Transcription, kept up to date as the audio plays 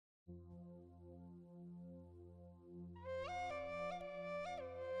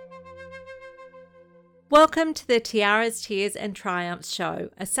Welcome to the Tiaras, Tears and Triumphs show,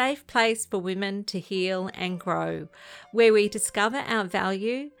 a safe place for women to heal and grow, where we discover our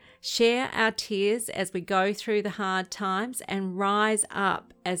value, share our tears as we go through the hard times, and rise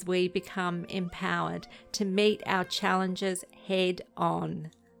up as we become empowered to meet our challenges head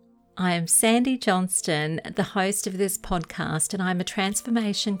on. I am Sandy Johnston, the host of this podcast, and I'm a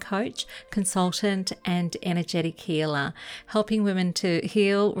transformation coach, consultant, and energetic healer, helping women to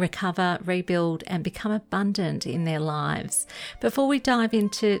heal, recover, rebuild, and become abundant in their lives. Before we dive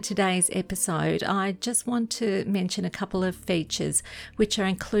into today's episode, I just want to mention a couple of features which are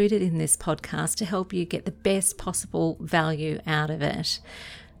included in this podcast to help you get the best possible value out of it.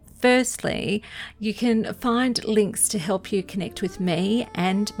 Firstly, you can find links to help you connect with me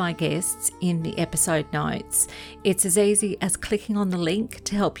and my guests in the episode notes. It's as easy as clicking on the link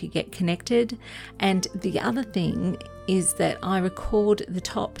to help you get connected. And the other thing is that I record the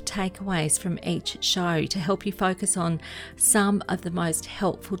top takeaways from each show to help you focus on some of the most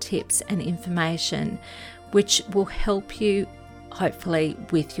helpful tips and information, which will help you hopefully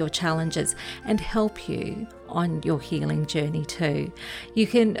with your challenges and help you on your healing journey too. You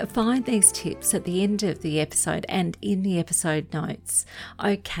can find these tips at the end of the episode and in the episode notes.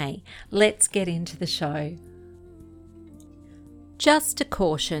 Okay, let's get into the show. Just a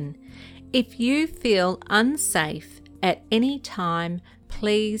caution, if you feel unsafe at any time,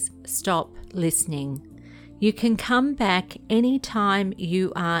 please stop listening. You can come back anytime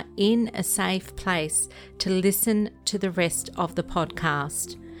you are in a safe place to listen to the rest of the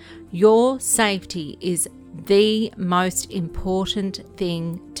podcast. Your safety is the most important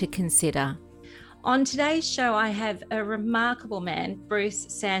thing to consider. On today's show, I have a remarkable man, Bruce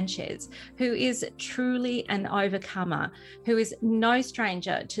Sanchez, who is truly an overcomer, who is no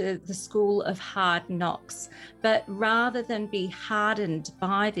stranger to the school of hard knocks. But rather than be hardened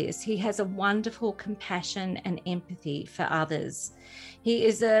by this, he has a wonderful compassion and empathy for others. He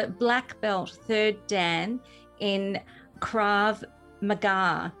is a black belt third Dan in Krav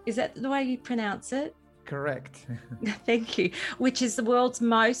Maga. Is that the way you pronounce it? Correct. Thank you. Which is the world's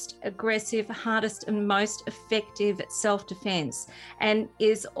most aggressive, hardest and most effective self-defense, and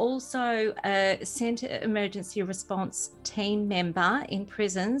is also a Centre Emergency Response team member in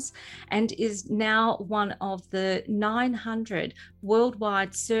prisons, and is now one of the 900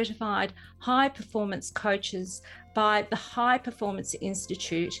 worldwide certified high performance coaches by the High Performance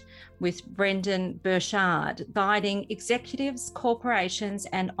Institute with Brendan Burchard, guiding executives, corporations,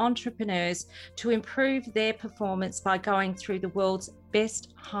 and entrepreneurs to improve their performance by going through the world's best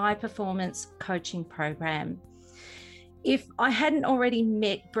high performance coaching program. If I hadn't already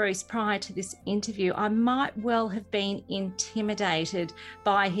met Bruce prior to this interview, I might well have been intimidated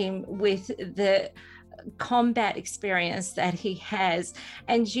by him with the combat experience that he has.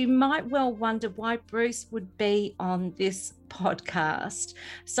 And you might well wonder why Bruce would be on this podcast.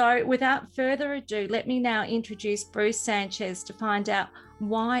 So without further ado, let me now introduce Bruce Sanchez to find out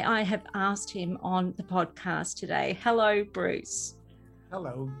why I have asked him on the podcast today. Hello, Bruce.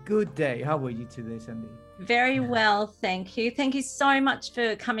 Hello, good day. How are you today, Sandy? Very well, thank you. Thank you so much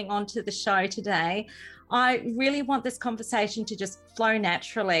for coming on to the show today. I really want this conversation to just flow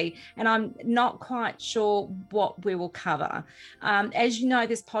naturally, and I'm not quite sure what we will cover. As you know,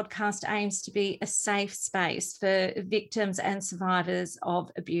 this podcast aims to be a safe space for victims and survivors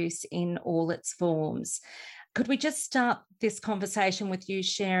of abuse in all its forms. Could we just start this conversation with you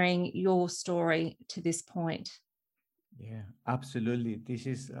sharing your story to this point? Yeah, absolutely. This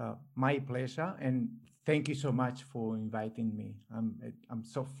is my pleasure, and thank you so much for inviting me. I'm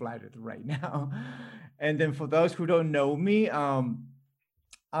so flattered right now. And then for those who don't know me, I'm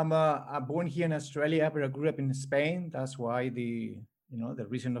born here in Australia, but I grew up in Spain. That's why the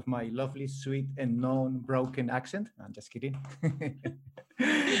reason of my lovely, sweet, and non-broken accent. I'm just kidding.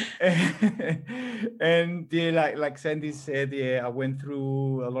 And yeah, like Sandy said, yeah, I went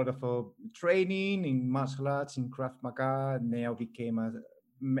through a lot of training in martial arts in Krav Maga. Now became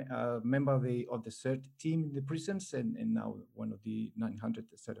a member of the CERT team in the prisons, and now one of the 900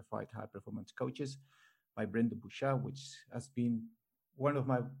 certified high performance coaches by Brendan Burchard, which has been one of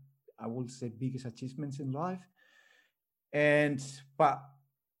my, I would say, biggest achievements in life. But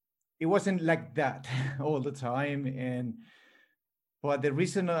it wasn't like that all the time. But the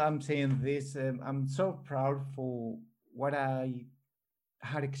reason I'm saying this, I'm so proud for what I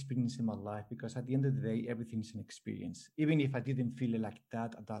had experienced in my life, because at the end of the day, everything's an experience. Even if I didn't feel it like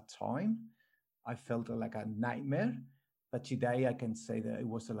that at that time, I felt like a nightmare. But today I can say that it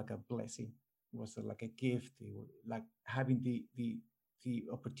was like a blessing. It was like a gift. It was like having the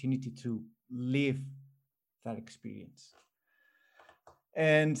opportunity to live that experience.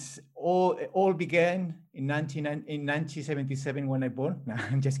 And all began in 1977 when I born. No,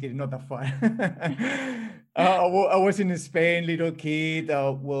 I'm just kidding, not that far. I was in Spain, little kid.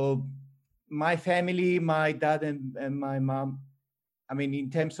 Well, my family, my dad and my mom, I mean, in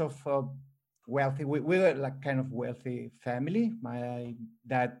terms of wealthy, we were like kind of wealthy family. My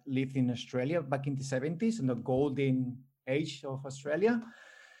dad lived in Australia back in the 70s, in the golden age of Australia.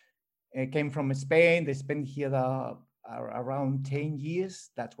 Came from Spain. They spent here around 10 years.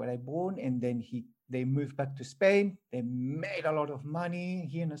 That's where I born. And then they moved back to Spain. They made a lot of money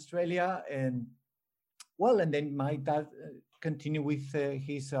here in Australia. And well, and then my dad continued with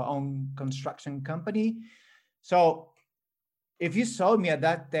his own construction company. So if you saw me at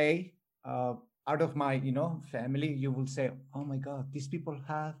that day, out of my, family, you will say, oh my God, these people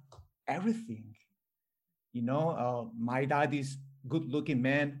have everything. My dad is good looking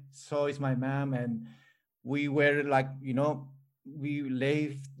man, so is my mom, and we were like, we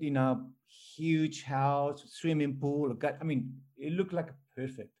lived in a huge house, swimming pool. God, I mean, it looked like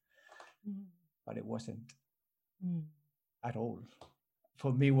perfect, but it wasn't at all.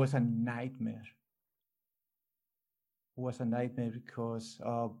 For me, it was a nightmare. It was a nightmare because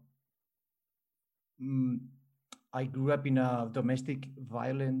I grew up in a domestic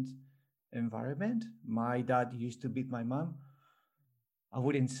violent environment. My dad used to beat my mom. I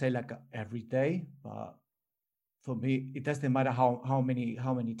wouldn't say like every day, but for me, it doesn't matter how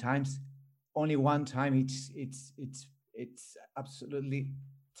many times. Only one time, it's absolutely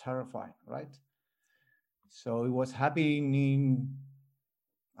terrifying, right? So it was happening,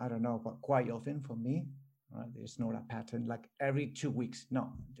 I don't know, but quite often for me. Right? There's not a pattern like every 2 weeks.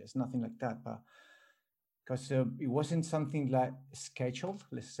 No, there's nothing like that. But because it wasn't something like scheduled,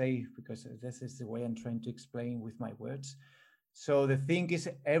 let's say, because this is the way I'm trying to explain with my words. So the thing is,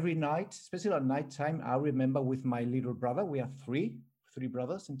 every night, especially at nighttime, I remember with my little brother, we have three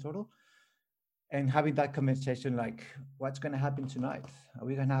brothers in total, and having that conversation like, what's going to happen tonight? Are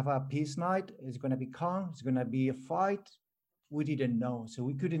we going to have a peace night? Is it going to be calm? Is it going to be a fight? We didn't know. So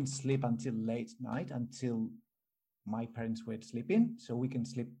we couldn't sleep until late night, until my parents were sleeping, so we can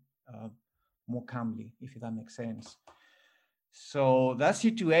sleep more calmly, if that makes sense. So that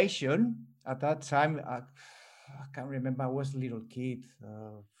situation at that time, I can't remember. I was a little kid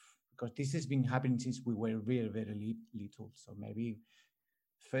because this has been happening since we were very, very little. So maybe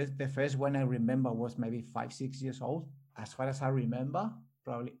the first one I remember was maybe 5, 6 years old. As far as I remember,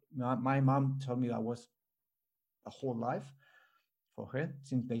 probably my mom told me that was a whole life for her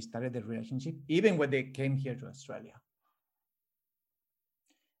since they started the relationship, even when they came here to Australia.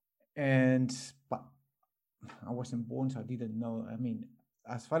 But I wasn't born, so I didn't know. I mean,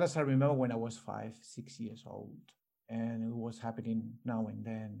 as far as I remember, when I was 5, 6 years old, and it was happening now and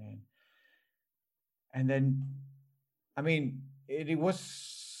then, and then, I mean, it was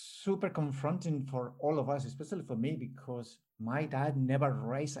super confronting for all of us, especially for me, because my dad never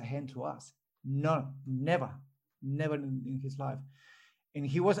raised a hand to us. No, never in his life, and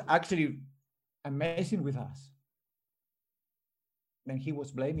he was actually amazing with us. And he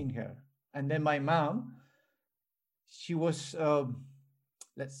was blaming her, and then my mom, she was,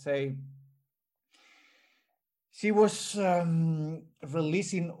 let's say, she was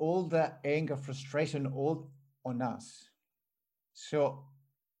releasing all the anger, frustration, all on us. So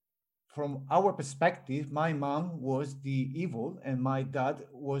from our perspective, my mom was the evil, and my dad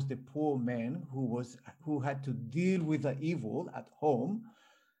was the poor man who had to deal with the evil at home,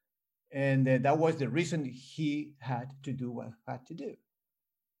 and that was the reason he had to do what he had to do.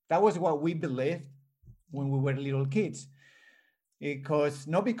 That was what we believed when we were little kids. Because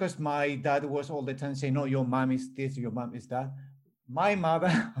not because my dad was all the time saying, no, your mom is this, your mom is that. My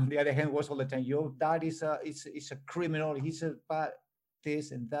mother, on the other hand, was all the time, your dad is a criminal, he's a bad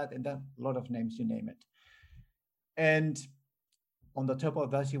this and that, a lot of names, you name it. And on the top of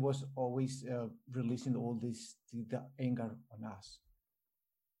that, she was always releasing all the anger on us.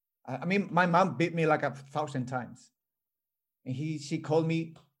 I mean, my mom beat me like 1,000 times. And she called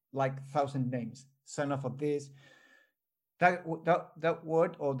me like 1,000 names, son of a this. That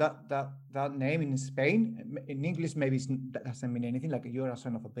word or that name in Spain, in English, maybe that doesn't mean anything, like you're a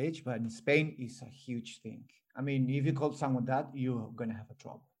son of a bitch, but in Spain, it's a huge thing. I mean, if you call someone that, you're going to have a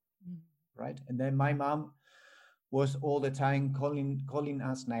trouble, right? And then my mom was all the time calling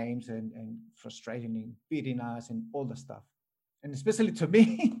us names and frustrating and beating us and all the stuff. And especially to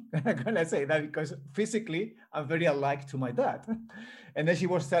me, I'm going to say that because physically, I'm very alike to my dad. And then she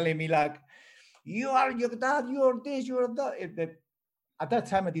was telling me like, you are your dad, you're this, you're that. At that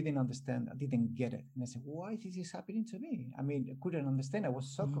time, I didn't understand. I didn't get it. And I said, why is this happening to me? I mean, I couldn't understand. I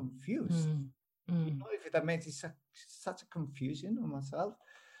was so confused. If that makes it such a confusion on myself.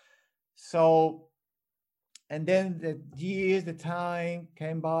 So, and then the time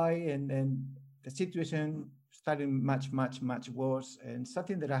came by, and the situation started much worse. And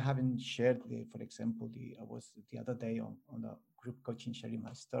something that I haven't shared, for example, I was the other day on a group coaching sharing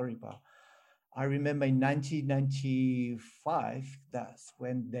my story, but I remember in 1995, that's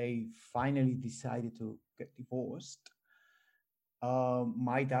when they finally decided to get divorced.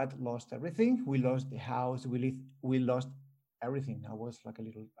 My dad lost everything. We lost the house. We lost everything. I was like a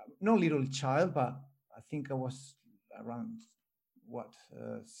no little child, but I think I was around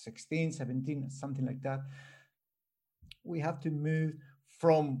 16, 17, something like that. We have to move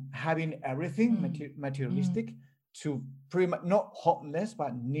from having everything materialistic to pretty much not homeless,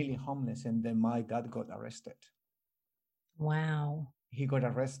 but nearly homeless. And then my dad got arrested. Wow. He got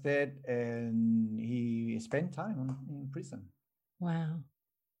arrested and he spent time in prison. Wow.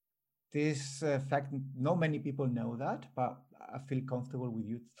 This fact, not many people know that, but I feel comfortable with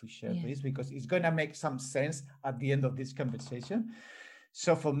you to share this because it's going to make some sense at the end of this conversation.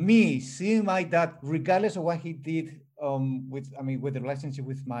 So for me, seeing my dad, regardless of what he did with the relationship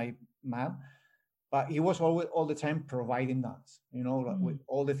with my mom, but he was always all the time providing us, with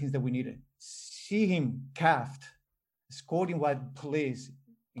all the things that we needed. See him cuffed, escorting by the police,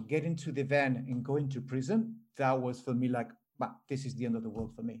 and getting to the van and going to prison, that was for me like, but this is the end of the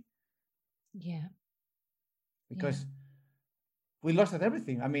world for me. Yeah. Because we lost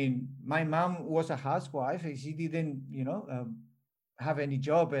everything. I mean, my mom was a housewife. She didn't, have any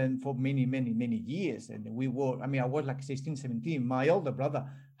job and for many years. And I was like 16, 17. My older brother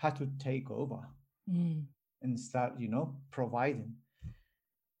had to take over and start, providing.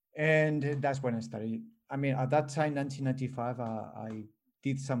 And that's when I started. I mean, at that time, 1995, I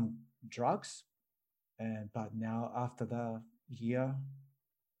did some drugs. But now after that year,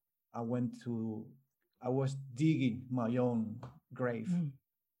 I was digging my own grave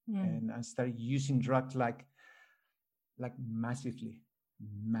and I started using drugs like massively.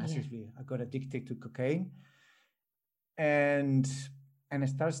 I got addicted to cocaine and I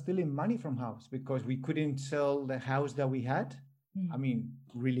started stealing money from house because we couldn't sell the house that we had. I mean,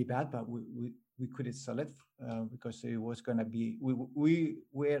 really bad, but we couldn't sell it because it was going to be, we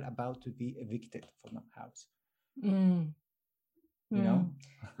were about to be evicted from that house. You know,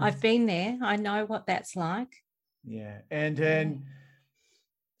 I've been there. I know what that's like. Yeah. And then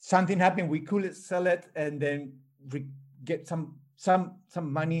something happened. We couldn't sell it and then get some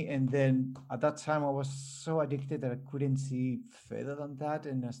money. And then at that time I was so addicted that I couldn't see further than that.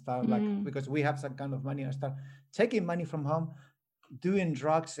 And I started because we have some kind of money, I started taking money from home, doing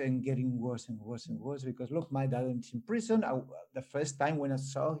drugs and getting worse and worse and worse. Because look, my dad went in prison. The first time when I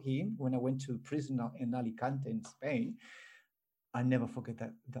saw him, when I went to prison in Alicante in Spain, I never forget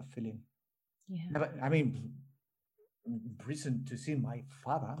that feeling. Yeah. Never, I mean, prison to see my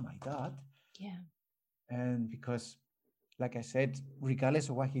father, my dad. Yeah. And because, like I said, regardless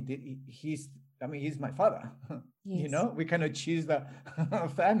of what he did, he's my father. Yes. We cannot choose the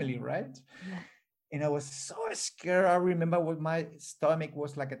family, right? Yeah. And I was so scared. I remember what my stomach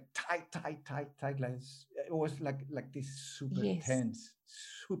was like a tight. Like it was like this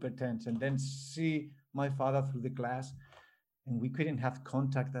super tense. And then see my father through the glass, and we couldn't have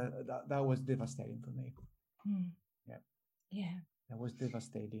contact. That was devastating for me. Yeah, that was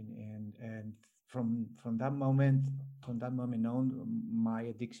devastating. And from that moment on, my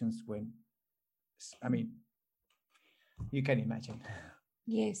addictions went. I mean, you can imagine.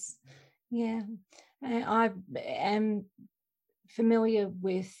 Yes, yeah. I am familiar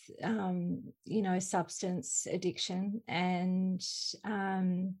with substance addiction, and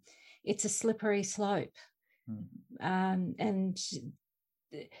it's a slippery slope. And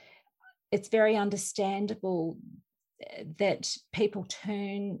it's very understandable that people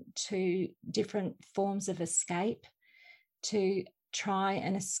turn to different forms of escape to try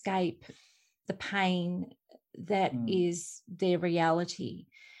and escape the pain that is their reality.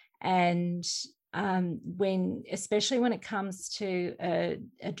 And especially when it comes to a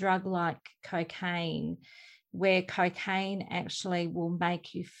drug like cocaine, where cocaine actually will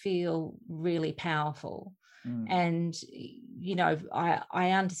make you feel really powerful. And,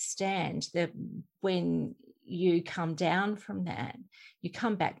 I understand that when you come down from that, you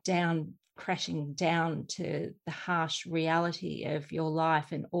come back down, crashing down to the harsh reality of your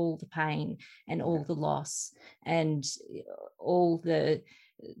life and all the pain and all the loss and all the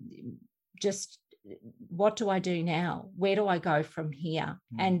just, what do I do now? Where do I go from here?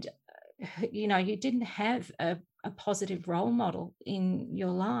 And, you didn't have a positive role model in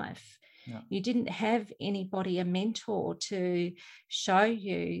your life. No. You didn't have anybody, a mentor, to show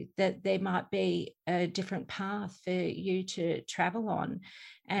you that there might be a different path for you to travel on.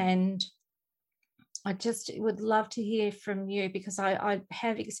 And I just would love to hear from you, because I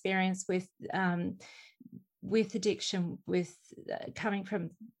have experience with addiction, with coming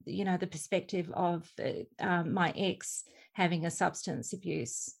from, you know, the perspective of my ex having a substance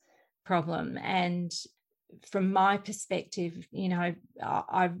abuse problem. And from my perspective, you know,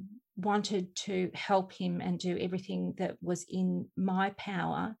 I wanted to help him and do everything that was in my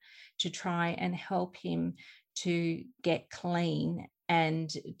power to try and help him to get clean and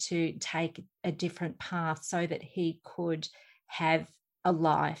to take a different path so that he could have a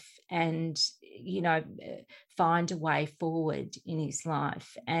life and, you know, find a way forward in his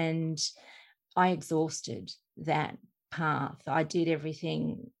life. And I exhausted that path. I did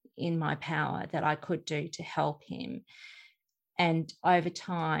everything in my power that I could do to help him. And over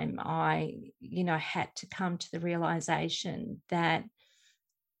time, I, you know, had to come to the realization that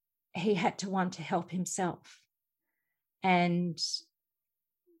he had to want to help himself. And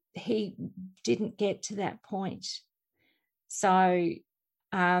he didn't get to that point. So,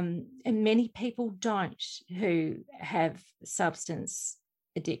 and many people don't, who have substance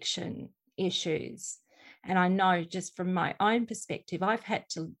addiction issues. And I know just from my own perspective, I've had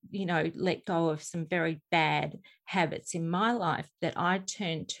to, you know, let go of some very bad habits in my life that I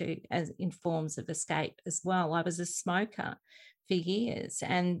turned to as in forms of escape as well. I was a smoker for years,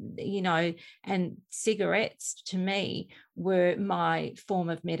 and, you know, and cigarettes to me were my form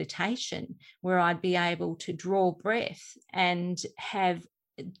of meditation, where I'd be able to draw breath and have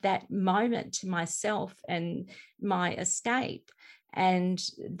that moment to myself and my escape. And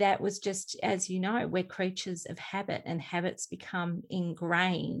that was just, as you know, we're creatures of habit, and habits become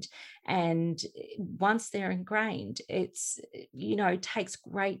ingrained. And once they're ingrained, it's, you know, takes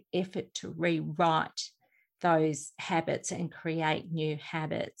great effort to rewrite those habits and create new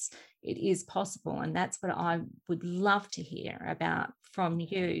habits. It is possible. And that's what I would love to hear about from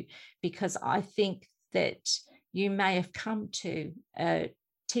you, because I think that you may have come to a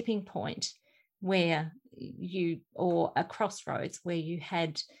tipping point where you, or a crossroads where you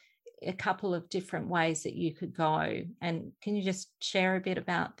had a couple of different ways that you could go. And can you just share a bit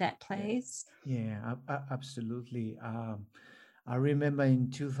about that, please? Yeah, absolutely. I remember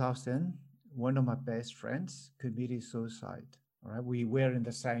in 2000, one of my best friends committed suicide. All right, we were in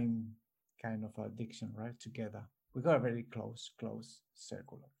the same kind of addiction, right? Together, we got a very close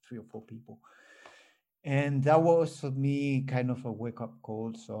circle, like 3 or 4 people, and that was for me kind of a wake up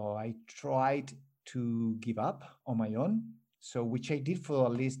call. So I tried to give up on my own. So which I did for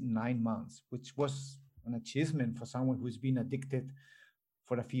at least 9 months, which was an achievement for someone who's been addicted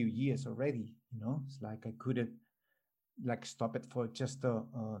for a few years already. You know, it's like I couldn't like stop it for just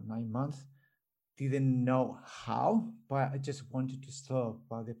 9 months. Didn't know how, but I just wanted to stop.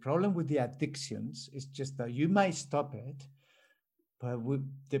 But the problem with the addictions is just that you might stop it, but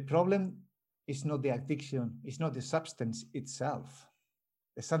the problem is not the addiction, it's not the substance itself.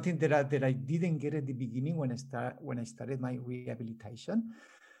 It's something that I didn't get at the beginning when I started my rehabilitation.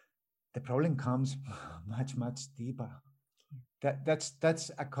 The problem comes much deeper.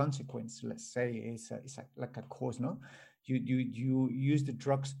 That's a consequence. Let's say it's like a cause. No, you use the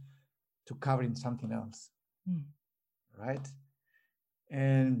drugs to cover in something else, right?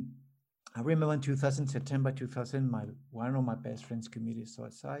 And I remember in 2000, September 2000, one of my best friends committed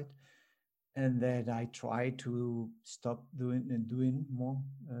suicide, and then I tried to stop doing more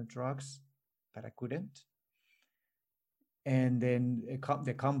drugs, but I couldn't. And then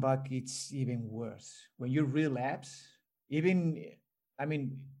the comeback, it's even worse when you relapse. Even, I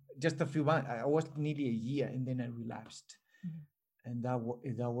mean, just a few months, I was nearly a year, and then I relapsed. And that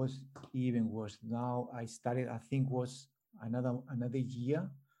was even worse. Now I started, I think was another year,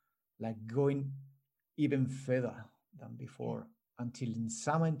 like going even further than before, until in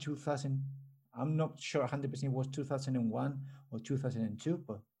summer in 2000, I'm not sure 100% it was 2001 or 2002,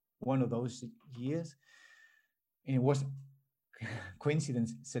 but one of those years. And it was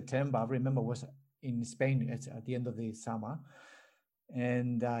coincidence, September, I remember, was in Spain at the end of the summer,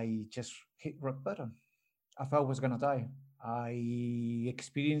 and I just hit rock bottom. I thought I was gonna die. I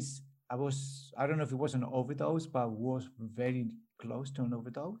experienced, I don't know if it was an overdose, but I was very close to an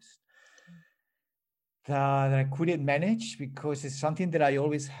overdose that I couldn't manage, because it's something that I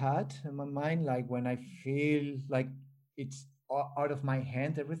always had in my mind. Like when I feel like it's out of my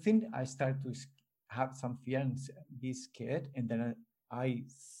hand, everything, I start to have some fear and be scared. And then I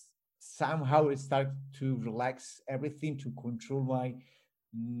somehow start to relax everything, to control my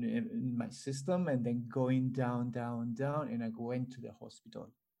system, and then going down, and I went to the hospital.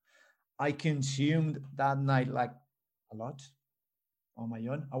 I consumed that night like a lot on my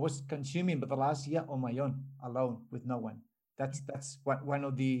own. I was consuming, but the last year on my own, alone, with no one. That's what one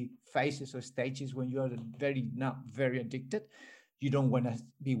of the phases or stages when you are not very addicted. You don't want to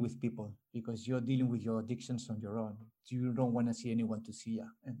be with people because you're dealing with your addictions on your own. You don't want to see anyone to see you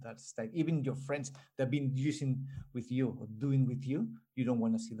in that state. Even your friends that have been using with you or doing with you, you don't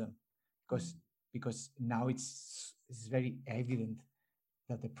want to see them because now it's very evident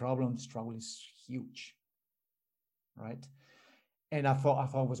that the problem struggle is huge, right? And I thought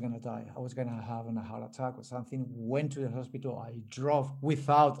I was gonna die. I was gonna have a heart attack or something. Went to the hospital. I drove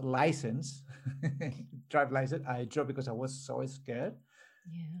without license, drive license. I drove because I was so scared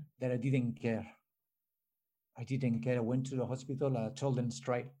that I didn't care. I didn't care. I went to the hospital. I told them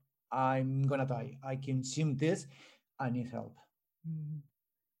straight, I'm gonna die. I consume this. I need help.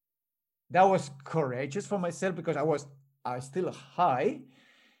 That was courageous for myself because I was still high,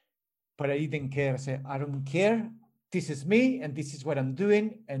 but I didn't care. I said, I don't care. This is me, and this is what I'm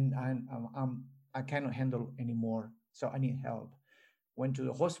doing, and I cannot handle anymore. So I need help. Went to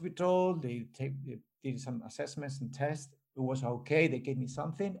the hospital. They did some assessments and tests. It was okay. They gave me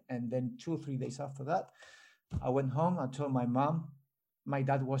something, and then 2 or 3 days after that, I went home. I told my mom. My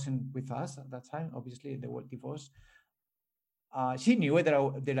dad wasn't with us at that time. Obviously, they were divorced. She knew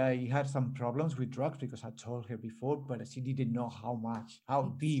that I had some problems with drugs because I told her before, but she didn't know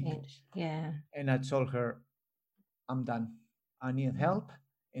how deep. Yeah. And I told her, I'm done. I need help,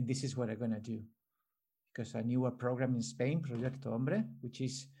 and this is what I'm gonna do. Because I knew a program in Spain, Proyecto Hombre, which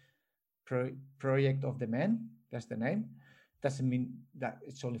is Project of the Men. That's the name. Doesn't mean that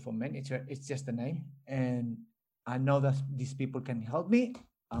it's only for men. It's just the name. And I know that these people can help me.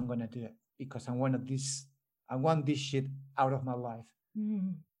 I'm gonna do it because I want this shit out of my life.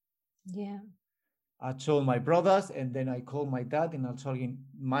 Yeah. I told my brothers, and then I called my dad, and I told him,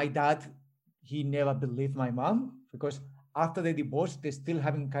 my dad, he never believed my mom because after the divorce, they're still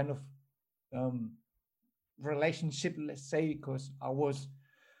having kind of relationship, let's say, because I was,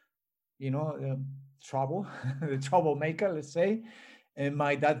 trouble, the troublemaker, let's say. And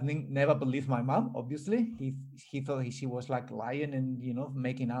my dad never believed my mom. Obviously, he thought she was like lying and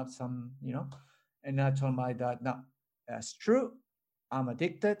making out some. And I told my dad, no, that's true. I'm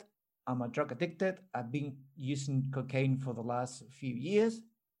addicted. I'm a drug addicted. I've been using cocaine for the last few years,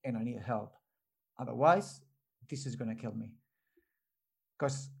 and I need help. Otherwise, this is gonna kill me.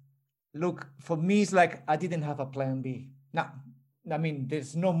 Because look, for me, it's like I didn't have a plan B. No, I mean,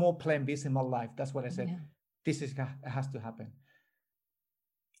 there's no more plan B's in my life. That's what I said. This has to happen.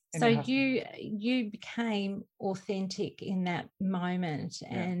 So you became authentic in that moment,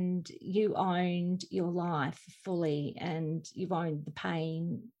 and you owned your life fully, and you've owned the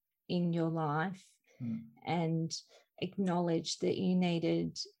pain in your life, and acknowledged that you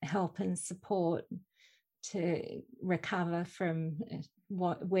needed help and support to recover from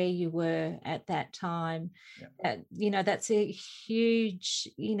where you were at that time. That's a huge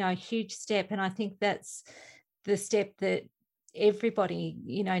step, and I think that's the step that everybody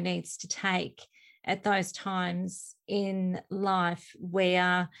needs to take at those times in life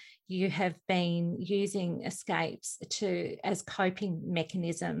where you have been using escapes as coping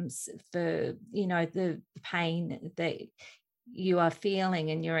mechanisms for the pain that you are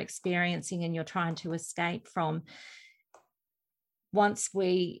feeling and you're experiencing and you're trying to escape from. Once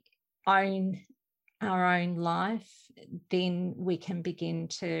we own our own life, then we can begin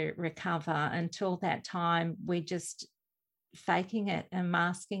to recover. Until that time, we're just faking it and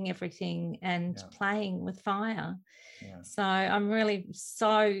masking everything and playing with fire. So I'm really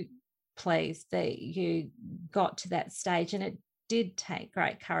so pleased that you got to that stage, and it did take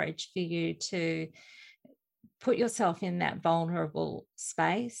great courage for you to put yourself in that vulnerable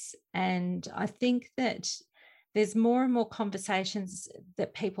space. And I think that there's more and more conversations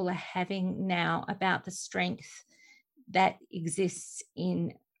that people are having now about the strength that exists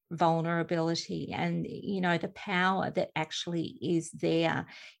in vulnerability and the power that actually is there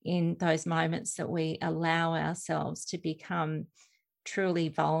in those moments that we allow ourselves to become truly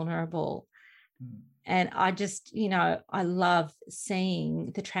vulnerable. And I just I love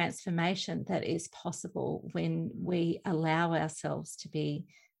seeing the transformation that is possible when we allow ourselves to be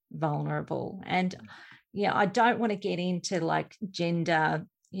vulnerable. And I don't want to get into like gender.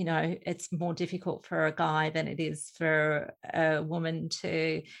 It's more difficult for a guy than it is for a woman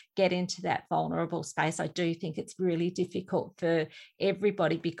to get into that vulnerable space. I do think it's really difficult for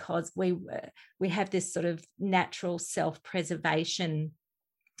everybody because we have this sort of natural self-preservation,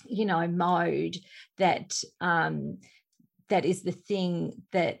 mode that is the thing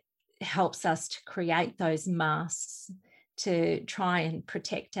that helps us to create those masks to try and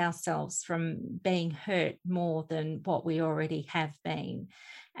protect ourselves from being hurt more than what we already have been.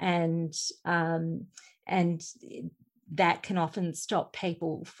 And and that can often stop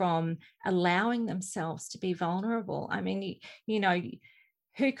people from allowing themselves to be vulnerable. I mean, you know,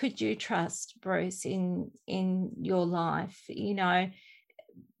 who could you trust, Bruce, in your life, you know,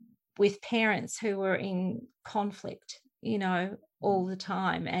 with parents who were in conflict, you know, all the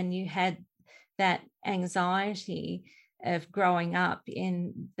time, and you had that anxiety of growing up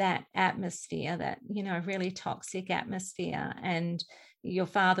in that atmosphere, that, you know, really toxic atmosphere, and your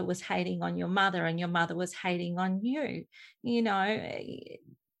father was hating on your mother and your mother was hating on you, you know,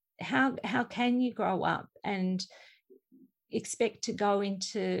 how can you grow up and expect to go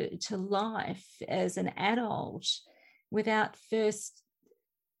into life as an adult without first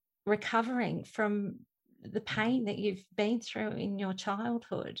recovering from the pain that you've been through in your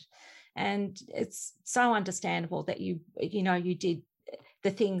childhood? And it's so understandable that you know, you did the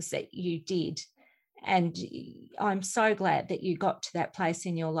things that you did. And I'm so glad that you got to that place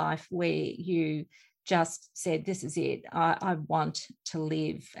in your life where you just said, this is it. I want to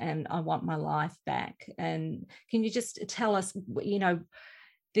live and I want my life back. And can you just tell us, you know,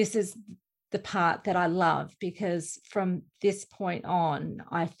 this is the part that I love, because from this point on,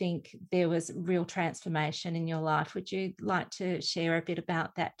 I think there was real transformation in your life. Would you like to share a bit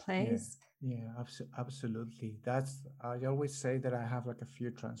about that, please? Yeah, absolutely. That's, I always say that I have like a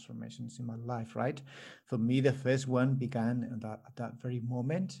few transformations in my life, right? For me, the first one began at that very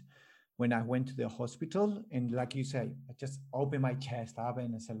moment when I went to the hospital. And like you say, I just opened my chest up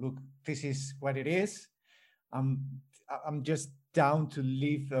and I said, look, this is what it is. I'm just down to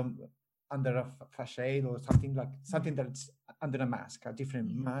live under a facade or something that's under a mask, a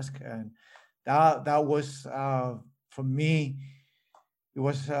different mask. And that was, for me,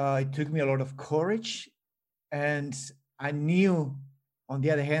 it took me a lot of courage, and I knew on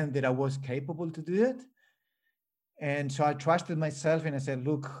the other hand that I was capable to do it. And so I trusted myself and I said,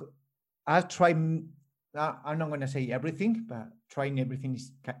 look, I'll try. I'm not going to say everything, but trying everything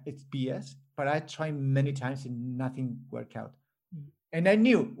it's BS. But I tried many times and nothing worked out. And I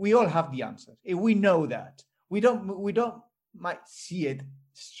knew we all have the answers. We know that we don't might see it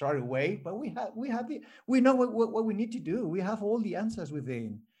straight away, but we know what we need to do. We have all the answers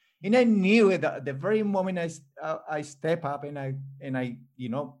within. And I knew it at the very moment I step up and I you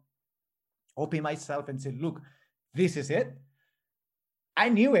know, open myself and say, look, this is it. I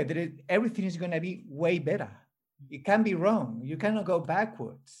knew it, that everything is going to be way better. It can be wrong. You cannot go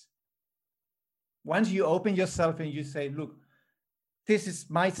backwards. Once you open yourself and you say, look, this is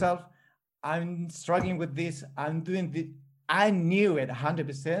myself. I'm struggling with this. I'm doing this. I knew it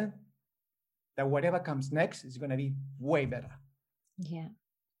 100% that whatever comes next is going to be way better. Yeah.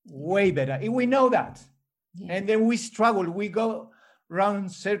 Way better. And we know that. Yeah. And then we struggle. We go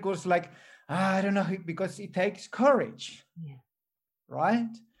around circles like, I don't know, because it takes courage. Yeah.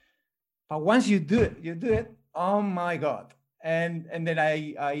 Right? But once you do it, oh my God. And then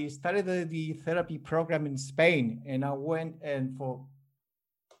I started the therapy program in Spain, and I went, and for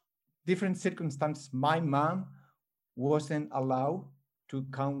different circumstances, my mom wasn't allowed to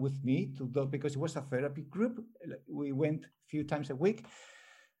come with me because it was a therapy group. We went a few times a week.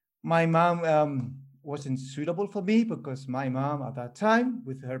 My mom wasn't suitable for me because my mom at that time,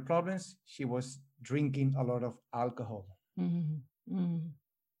 with her problems, she was drinking a lot of alcohol. Mm-hmm. Mm-hmm.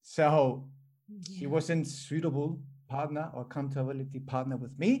 So she wasn't suitable partner or accountability partner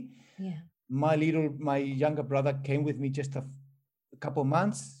with me. Yeah. My younger brother came with me just a couple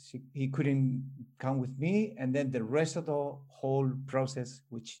months. He couldn't come with me. And then the rest of the whole process,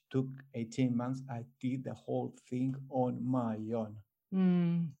 which took 18 months, I did the whole thing on my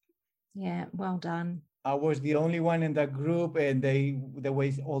own. Yeah, well done. I was the only one in that group, and they were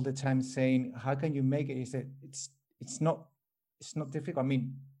all the time saying, how can you make it? He said, it's not difficult. I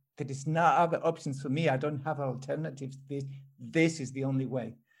mean, there is no other options for me. I don't have alternatives. This is the only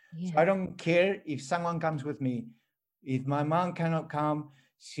way. Yeah. So I don't care if someone comes with me. If my mom cannot come,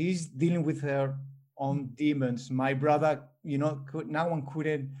 she's dealing with her own demons. My brother, you know, no one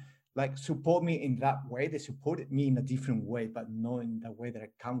couldn't like support me in that way. They supported me in a different way, but not in the way that I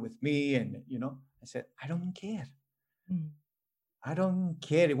come with me. And, you know, I said, I don't care. I don't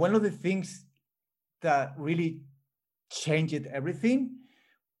care. One of the things that really changed everything,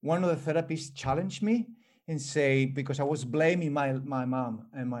 one of the therapists challenged me and say, because I was blaming my mom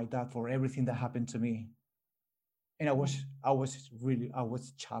and my dad for everything that happened to me. And I was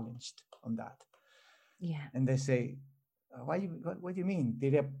challenged on that. Yeah. And they say, what do you mean?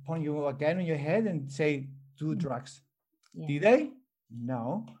 Did they point you a gun on your head and say, do drugs? Yeah. Did they?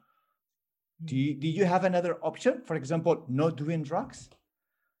 No. Do you have another option? For example, not doing drugs?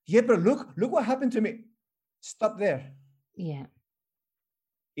 Yeah, but look what happened to me. Stop there. Yeah.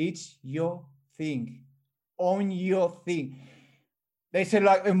 It's your thing. Own your thing. They say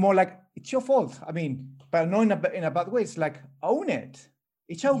like more like it's your fault. I mean, but not in a bad way. It's like own it.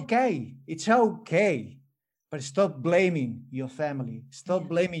 It's okay. It's okay. But stop blaming your family. Stop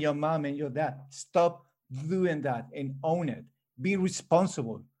blaming your mom and your dad. Stop doing that and own it. Be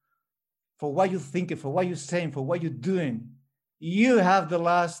responsible for what you're thinking, for what you're saying, for what you're doing. You have the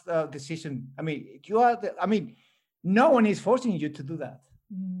last decision. I mean, no one is forcing you to do that.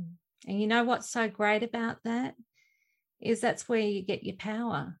 And you know what's so great about that is that's where you get your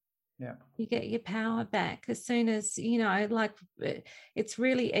power. Yeah. You get your power back as soon as, like it's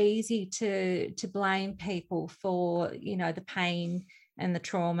really easy to blame people for, the pain and the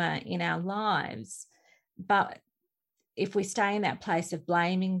trauma in our lives. But if we stay in that place of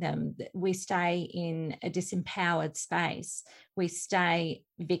blaming them, we stay in a disempowered space. We stay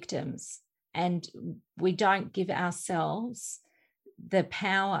victims, and we don't give ourselves the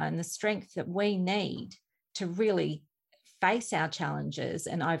power and the strength that we need to really face our challenges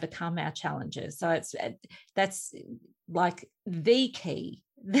and overcome our challenges. So that's like the key.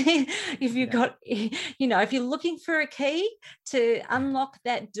 If you've got, if you're looking for a key to unlock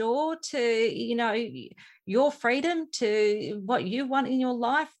that door to, your freedom, to what you want in your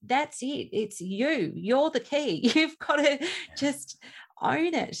life, that's it. It's you. You're the key. You've got to just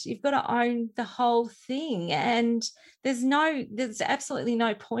own it. You've got to own the whole thing. And there's absolutely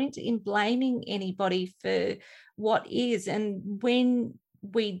no point in blaming anybody for what is. And when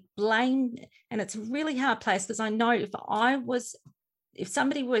we blame, and it's a really hard place, because I know if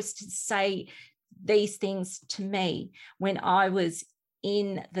somebody was to say these things to me when I was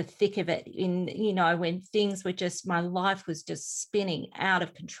in the thick of it, when things were just, my life was just spinning out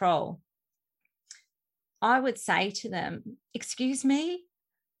of control, I would say to them, excuse me,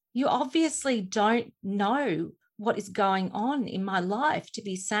 you obviously don't know what is going on in my life to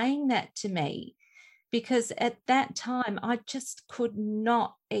be saying that to me. Because at that time, I just could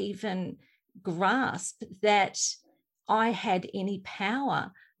not even grasp that I had any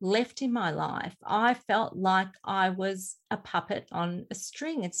power left in my life. I felt like I was a puppet on a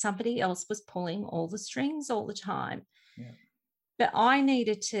string and somebody else was pulling all the strings all the time. Yeah. But I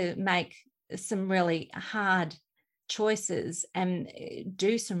needed to make some really hard choices and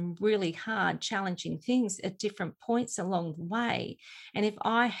do some really hard, challenging things at different points along the way. And if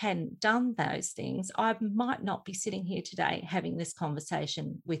I hadn't done those things, I might not be sitting here today having this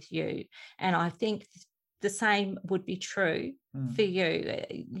conversation with you. And I think the same would be true for you.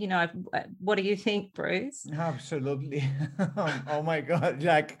 What do you think, Bruce? Absolutely. Oh my God.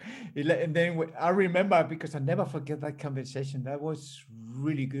 And then I remember, because I never forget that conversation. That was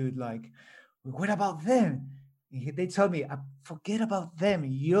really good. Like, what about them? They told me, forget about them.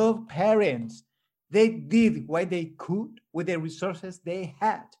 Your parents, they did what they could with the resources they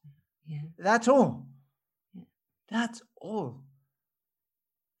had. Yeah. That's all. Yeah. That's all.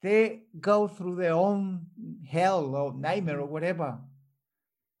 They go through their own hell or nightmare or whatever.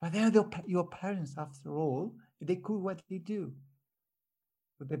 But they're your parents after all. They could what they do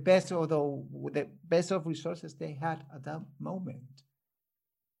with the best of resources they had at that moment.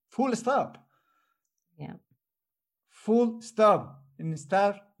 Full stop. Yeah. Full stop, and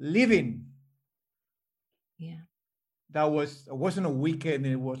start living. Yeah. It wasn't a weekend,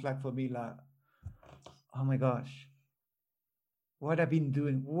 and it was like, for me, like, oh my gosh, what I've been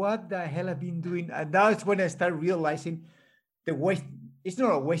doing, what the hell I've been doing. And that's when I start realizing the waste. It's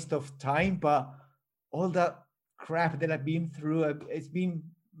not a waste of time, but all that crap that I've been through, it's been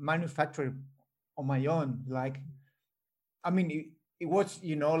manufactured on my own. Like, I mean, it was,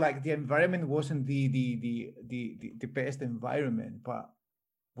 like, the environment wasn't the best environment, but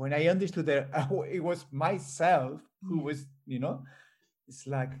when I understood that it was myself who was, it's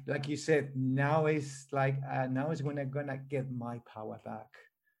like you said, now it's like, now it's when I'm gonna get my power back.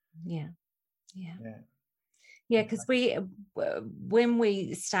 Yeah. Because when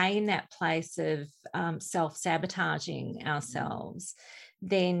we stay in that place of self-sabotaging ourselves,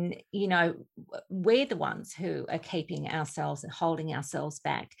 then, we're the ones who are keeping ourselves and holding ourselves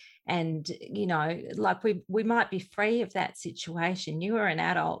back. And, like we might be free of that situation. You were an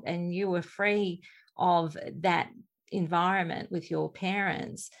adult and you were free of that environment with your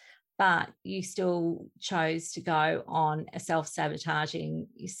parents, but you still chose to go on a self-sabotaging,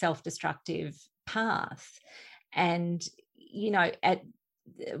 self-destructive path. And, at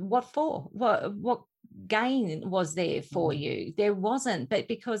what for? What gain was there for you. There wasn't, but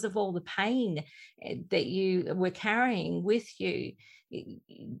because of all the pain that you were carrying with you,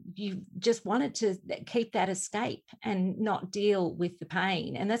 you just wanted to keep that escape and not deal with the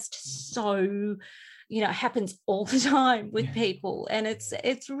pain. And that's just so, it happens all the time with people. And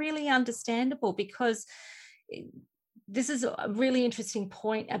it's really understandable, because this is a really interesting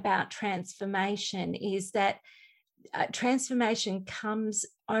point about transformation, is that transformation comes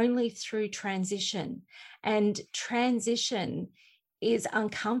only through transition, and transition is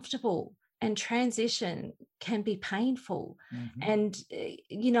uncomfortable, and transition can be painful. And a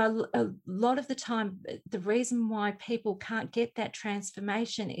lot of the time, the reason why people can't get that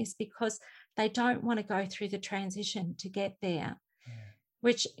transformation is because they don't want to go through the transition to get there.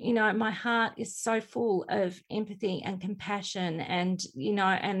 Which, my heart is so full of empathy and compassion, and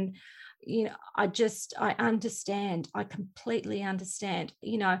I understand. I completely understand.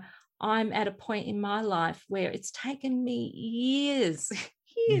 I'm at a point in my life where it's taken me years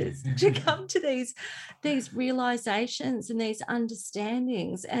to come to these realizations and these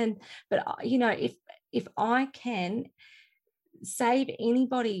understandings. But if I can save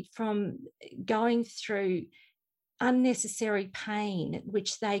anybody from going through unnecessary pain,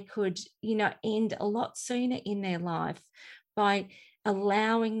 which they could, end a lot sooner in their life by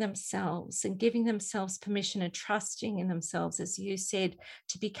allowing themselves and giving themselves permission and trusting in themselves, as you said,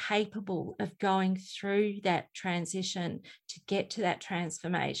 to be capable of going through that transition to get to that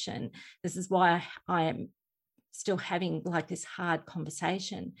transformation. This is why I am still having like this hard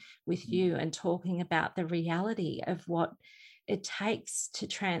conversation with you and talking about the reality of what it takes to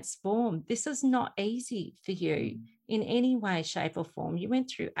transform. This is not easy for you in any way, shape, or form. You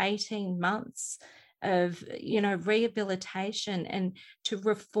went through 18 months of, rehabilitation, and to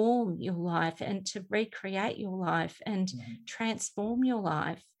reform your life and to recreate your life and transform your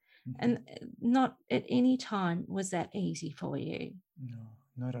life. And not at any time was that easy for you. No,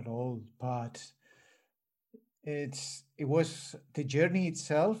 not at all. But it was the journey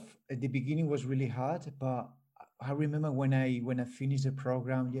itself at the beginning was really hard, but I remember when I finished the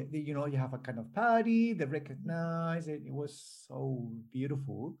program, you have a kind of party, they recognize it. It was so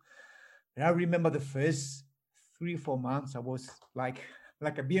beautiful. And I remember the first 3-4 months, I was like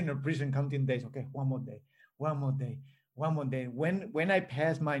a being in a prison, counting days. Okay, one more day. When I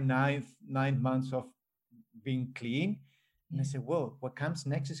passed my ninth months of being clean, and I said, well, what comes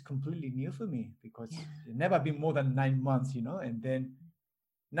next is completely new for me, because it never been more than 9 months, and then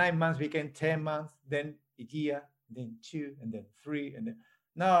 9 months became 10 months, then a year, then 2, and then 3, and then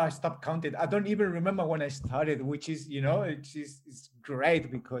now I stopped counting. I don't even remember when I started, which is, it's great,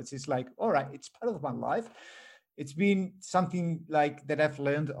 because it's like, all right, it's part of my life. It's been something like that I've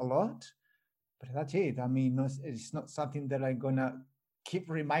learned a lot, but that's it. I mean, it's not something that I'm gonna keep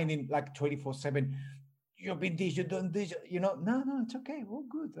reminding like 24/7. You've been this, you've done this, No, it's okay. All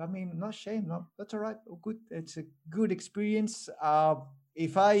good. I mean, no shame. No, that's all right. All good. It's a good experience.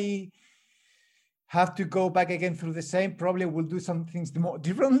 If I have to go back again through the same, probably we'll do some things more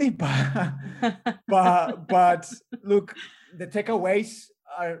differently. But look, the takeaways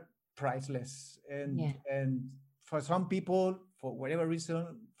are priceless. And for some people, for whatever reason,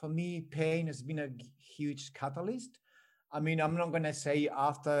 for me, pain has been a huge catalyst. I mean, I'm not going to say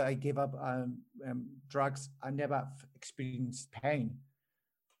after I gave up drugs, I never experienced pain.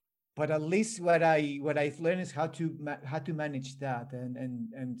 But at least what I've learned is how to manage that,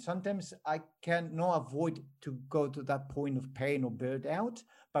 and sometimes I can not avoid to go to that point of pain or burnout.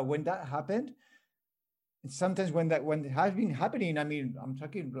 But when that happened, and sometimes when it has been happening, I mean, I'm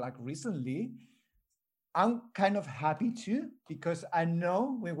talking like recently, I'm kind of happy too, because I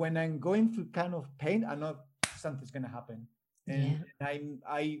know when I'm going through kind of pain, I know something's going to happen, and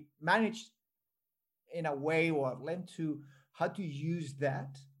I managed in a way, or learned to how to use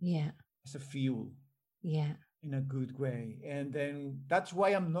that as a fuel in a good way. And then that's why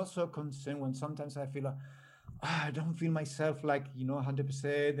I'm not so concerned when sometimes I feel like I don't feel myself like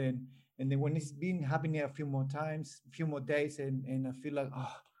 100%, and then when it's been happening a few more times, a few more days, and I feel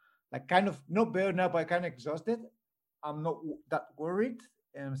like kind of not burnout but kind of exhausted, I'm not that worried,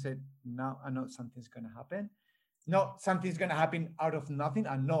 and I said, now I know something's going to happen. Not something's going to happen out of nothing.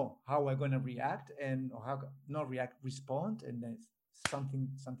 I know how I'm going to react, and or how not react, respond, and then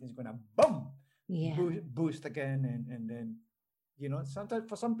something's going to boom, boost again, and then sometimes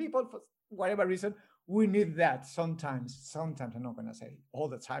for some people, for whatever reason, we need that sometimes. I'm not going to say all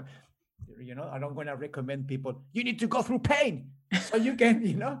the time. I don't want to recommend people, you need to go through pain so you can,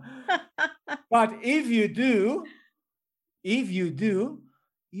 but if you do,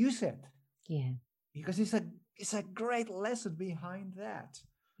 use it. Because it's a great lesson behind that.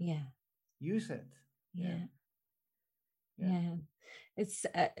 Use it. Yeah. Yeah. It's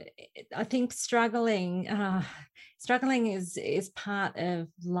I think struggling is part of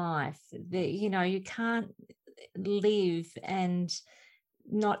life. You can't live and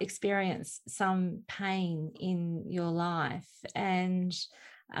not experience some pain in your life. And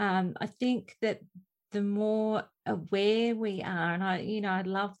I think that the more aware we are, and I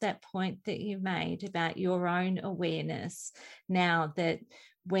love that point that you made about your own awareness now, that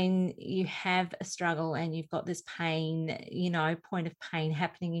when you have a struggle and you've got this pain, point of pain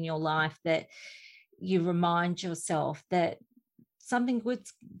happening in your life, that you remind yourself that something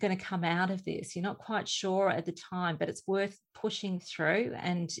good's going to come out of this. You're not quite sure at the time, but it's worth pushing through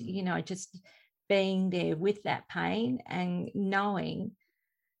and, just being there with that pain and knowing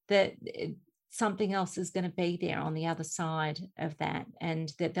that something else is going to be there on the other side of that,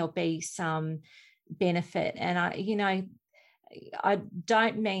 and that there'll be some benefit. And I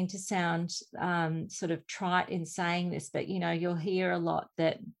don't mean to sound sort of trite in saying this, but, you'll hear a lot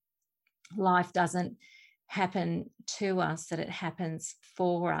that life doesn't happen to us, that it happens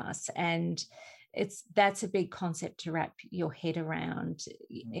for us. And that's a big concept to wrap your head around,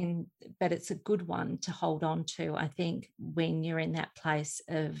 but it's a good one to hold on to, I think, when you're in that place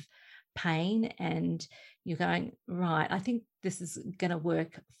of pain and you're going, right, I think this is going to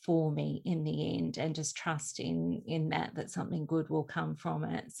work for me in the end, and just trust in that something good will come from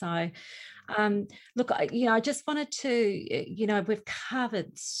it. So look, I just wanted to, we've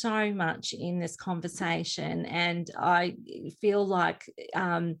covered so much in this conversation, and I feel like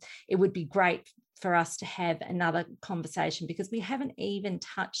it would be great for us to have another conversation, because we haven't even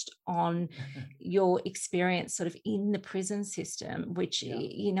touched on your experience sort of in the prison system, which,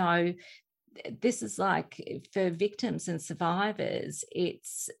 this is like, for victims and survivors,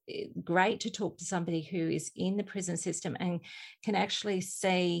 it's great to talk to somebody who is in the prison system and can actually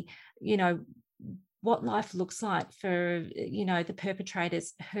see, what life looks like for, the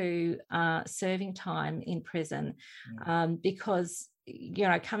perpetrators who are serving time in prison. Because,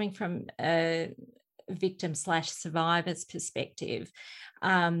 coming from a victim/survivor's perspective,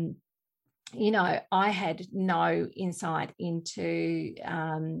 I had no insight into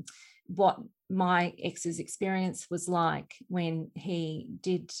what my ex's experience was like when he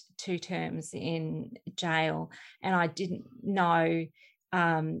did 2 terms in jail. And I didn't know,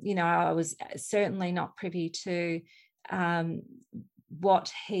 I was certainly not privy to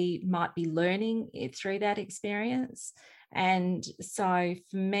what he might be learning through that experience. And so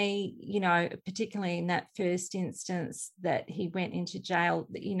for me, particularly in that first instance that he went into jail,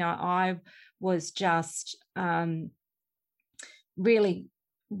 I was just really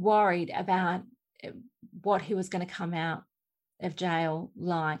worried about what he was going to come out of jail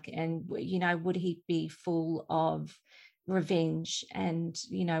like. And, would he be full of revenge and,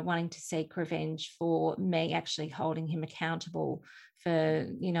 wanting to seek revenge for me actually holding him accountable for,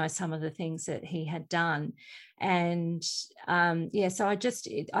 some of the things that he had done. And so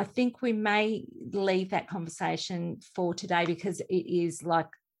I think we may leave that conversation for today, because it is like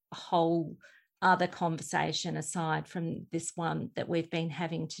a whole other conversation aside from this one that we've been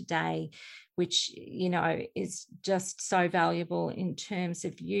having today, which, is just so valuable in terms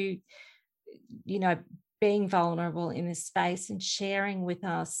of you being vulnerable in this space and sharing with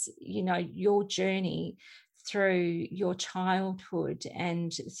us, your journey through your childhood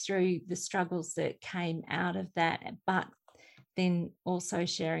and through the struggles that came out of that, but then also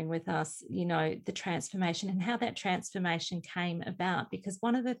sharing with us, the transformation and how that transformation came about. Because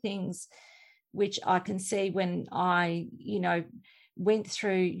one of the things which I can see when I, went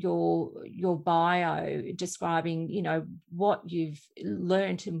through your bio describing, what you've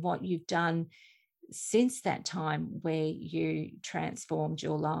learned and what you've done since that time where you transformed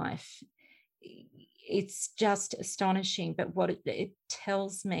your life, it's just astonishing. But what it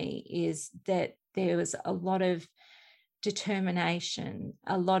tells me is that there was a lot of determination,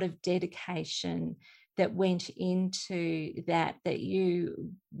 a lot of dedication that went into that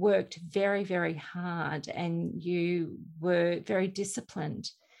you worked very, very hard, and you were very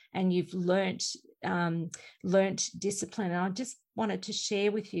disciplined, and you've learnt discipline. And I just wanted to share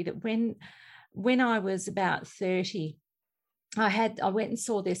with you that when I was about 30, I went and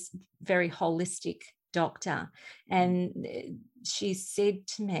saw this very holistic doctor, and she said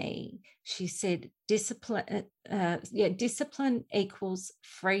to me, discipline equals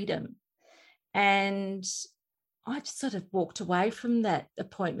freedom. And I just sort of walked away from that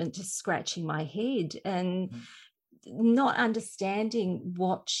appointment just scratching my head and not understanding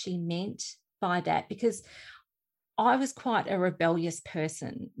what she meant by that, because I was quite a rebellious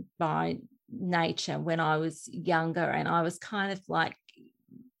person by nature when I was younger, and I was kind of like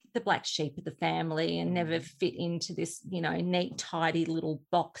the black sheep of the family and never fit into this, neat, tidy little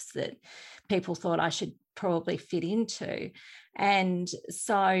box that people thought I should probably fit into. And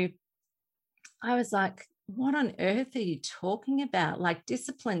so I was like, what on earth are you talking about? Like,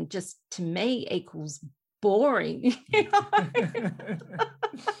 discipline just to me equals boring.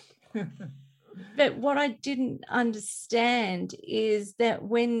 But what I didn't understand is that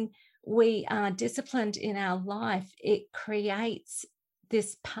when we are disciplined in our life, it creates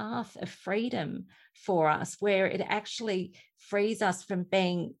this path of freedom for us, where it actually frees us from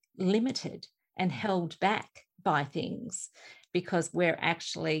being limited and held back by things, because we're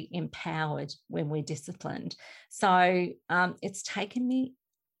actually empowered when we're disciplined. So it's taken me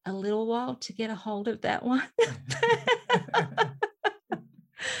a little while to get a hold of that one.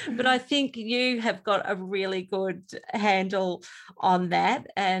 But I think you have got a really good handle on that.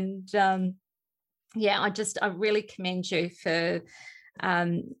 And I really commend you for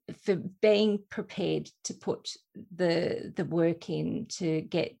being prepared to put the work in to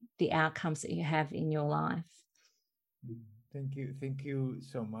get the outcomes that you have in your life. Thank you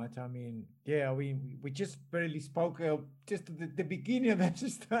so much. I mean, we just barely spoke just the beginning of that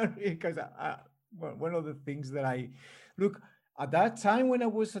story, because one of the things that I look at that time when I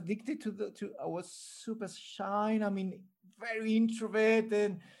was addicted I was super shy. I mean, very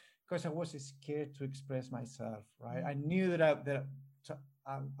introverted, because I was scared to express myself. Right? I knew that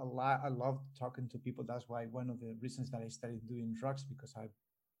I love talking to people. That's why one of the reasons that I started doing drugs, because I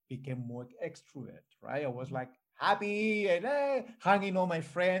became more extrovert. Right? I was like happy and hanging on my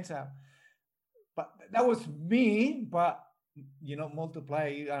friends. But that was me. But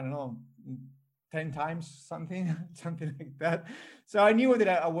multiply, I don't know, 10 times something like that. So I knew that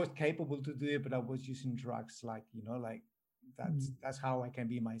I was capable to do it, but I was using drugs, like that's how I can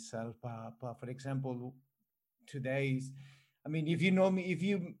be myself. But for example, today's, I mean, if you know me, if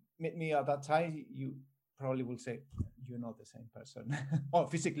you met me at that time, you probably will say you're not the same person. Oh,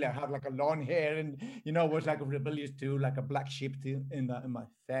 physically I have like a long hair, and was like a rebellious too, like a black sheep too in my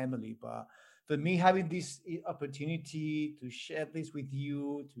family. But for me, having this opportunity to share this with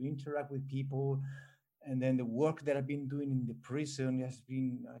you, to interact with people, and then the work that I've been doing in the prison has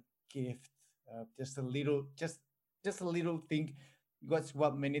been a gift. Just a little thing.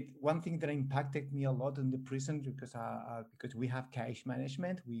 One thing that impacted me a lot in the prison, because we have case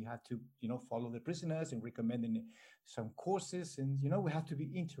management, we have to follow the prisoners and recommending some courses, and we have to be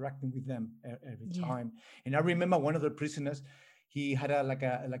interacting with them every time. And I remember one of the prisoners, he had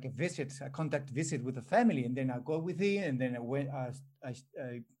a contact visit with the family, and then I go with him, and then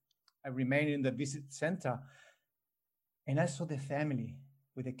I remained in the visit center, and I saw the family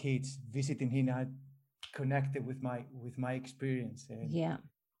with the kids visiting him. I connected with my experience,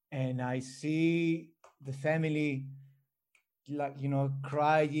 and I see the family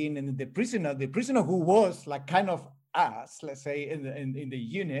crying, and the prisoner who was like kind of us, let's say, in the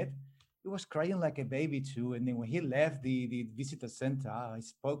unit, he was crying like a baby too. And then when he left the visitor center, I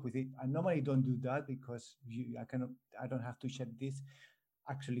spoke with him. I normally don't do that, because I don't have to share this.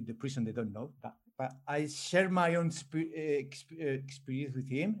 Actually, the prison, they don't know that, but I share my own experience with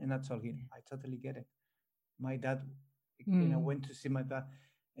him, and I told him, I totally get it. My dad, I went to see my dad,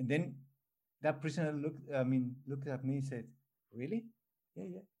 and then that prisoner looked at me and said, "Really?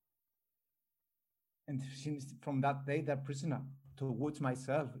 Yeah." And since from that day, that prisoner towards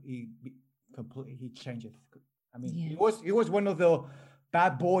myself, he changed it. I mean, he was one of the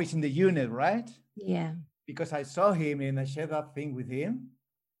bad boys in the unit, right? Yeah. Because I saw him and I shared that thing with him.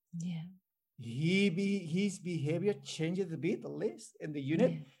 Yeah. His behavior changed a bit, at least in the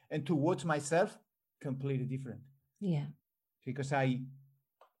unit, and towards myself, completely different. Yeah. Because I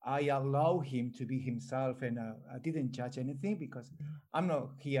allow him to be himself, and I didn't judge anything, because I'm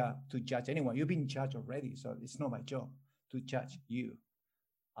not here to judge anyone. You've been judged already, so it's not my job to judge you.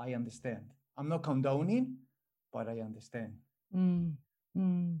 I understand. I'm not condoning, but I understand.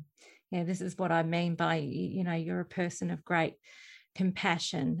 Yeah, this is what I mean by, you're a person of great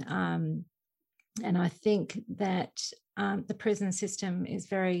compassion. And I think that the prison system is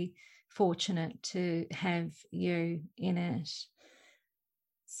very fortunate to have you in it.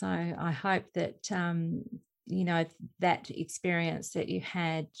 So I hope that, that experience that you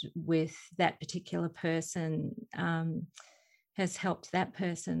had with that particular person has helped that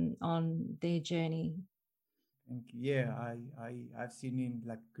person on their journey. Yeah, I've seen him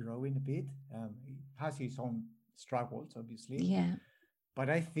like growing a bit. He has his own struggles, obviously. Yeah. But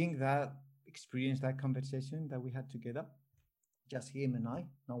I think that experience, that conversation that we had together, just him and I,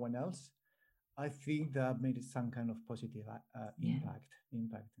 no one else, I think that made some kind of positive impact in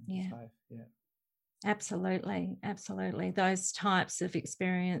his life. Yeah. Absolutely, absolutely. Those types of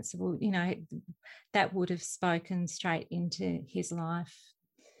experience will, that would have spoken straight into his life,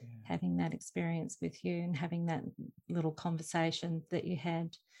 Yeah. having that experience with you and having that little conversation that you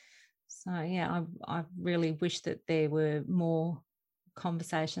had. So yeah, I really wish that there were more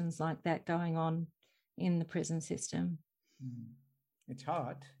conversations like that going on in the prison system. Mm. It's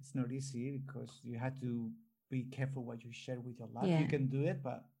hard. It's not easy because you have to be careful what you share with your life. Yeah, You can do it,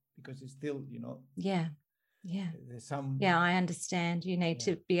 but because it's still, yeah, yeah, there's some, yeah. I understand. You need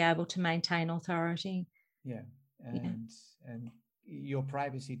yeah, to be able to maintain authority. yeah, Yeah. and your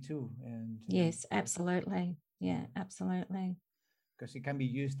privacy too, and Yes, absolutely. Yeah, absolutely. because it can be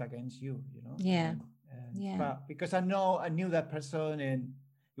used against you, Yeah, and yeah. but because I knew that person, and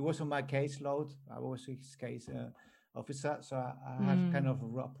it was on my caseload. I was his case officer, so I had kind Mm, of a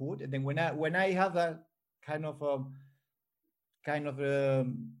rapport. And then when I have that kind of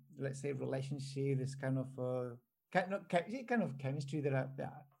let's say relationship, this kind of kind of chemistry that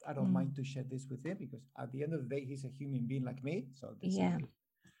I don't mm, mind to share this with him, because at the end of the day he's a human being like me, so yeah, basically,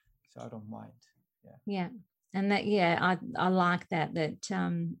 so I don't mind. Yeah. yeah. And that, yeah, I like that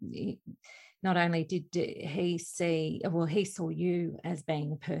not only did he see, well, he saw you as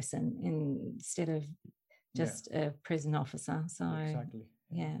being a person instead of Yeah. just a prison officer. So Exactly.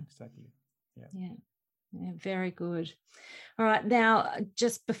 Yeah, yeah, exactly. Yeah. yeah. Yeah, very good. All right. Now,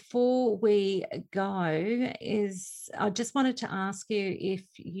 just before we go, I just wanted to ask you if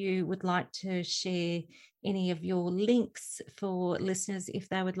you would like to share any of your links for listeners if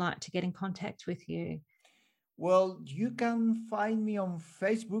they would like to get in contact with you. Well, you can find me on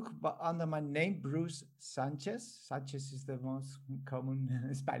Facebook, but under my name, Bruce Sanchez. Sanchez is the most common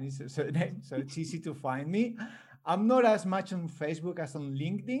Spanish surname, so it's easy to find me. I'm not as much on Facebook as on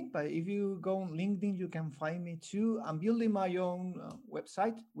LinkedIn, but if you go on LinkedIn, you can find me too. I'm building my own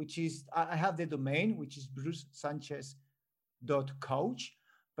website, which is, I have the domain, which is brucesanchez.coach,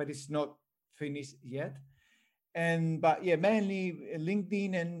 but it's not finished yet. But yeah, mainly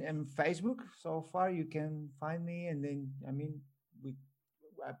LinkedIn and Facebook. So far you can find me. And then we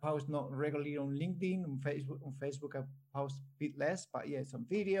I post not regularly on LinkedIn. On Facebook I post a bit less, but yeah, some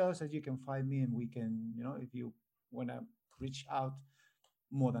videos that you can find me, and we can, if you want to reach out,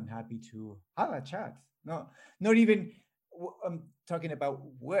 more than happy to have a chat. No, not even I'm talking about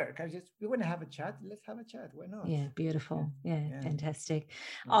work. We want to have a chat. Let's have a chat. Why not? Yeah, Yeah, beautiful. Yeah, yeah, fantastic.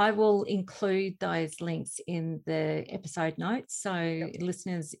 yeah. I will include those links in the episode notes. So, Yep.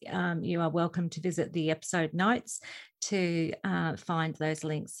 listeners, you are welcome to visit the episode notes to find those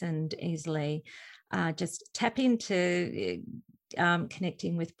links and easily just tap into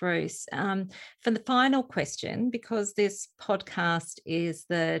connecting with Bruce. For the final question, because this podcast is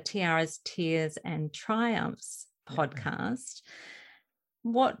the Tiaras, Tears and Triumphs Yep. podcast,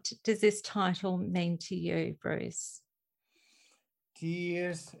 what does this title mean to you, Bruce?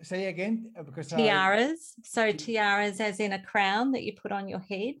 Tears. Say again, because Tiaras. So tiaras as in a crown that you put on your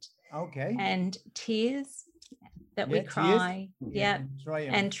head, okay. and tears that we Yeah, tears. cry. Yeah, Yeah. and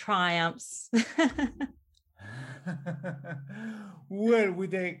triumph. And triumphs. Well,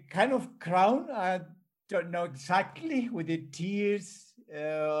 with the kind of crown, I don't know exactly. With the tears,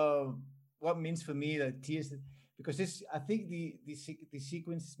 what means for me the tears, because I think the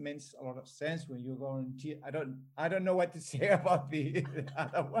sequence makes a lot of sense when you go on tears. I don't know what to say about the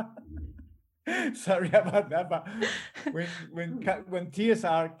other one. Sorry about that, but when tears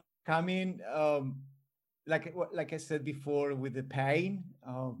are coming, like I said before, with the pain,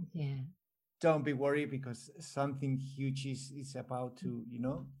 Yeah. don't be worried, because something huge is about to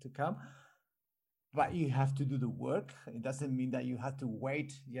come. But you have to do the work. It doesn't mean that you have to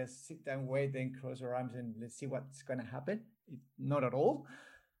wait. Just sit down, wait, then cross your arms and let's see what's going to happen. Not at all.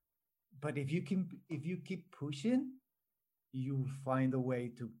 But if you keep pushing, you find a way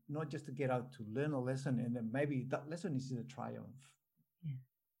to not just to get out, to learn a lesson, and then maybe that lesson is a triumph. Yeah.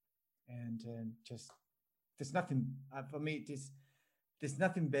 And just there's nothing for me. There's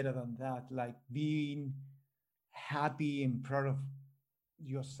nothing better than that. Like being happy and proud of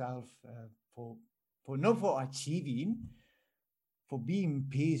yourself, for not for achieving, for being in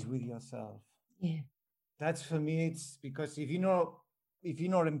peace with yourself. Yeah. That's for me. It's because if you're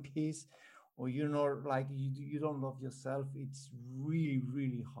not in peace, or you're not, like, you don't love yourself, it's really,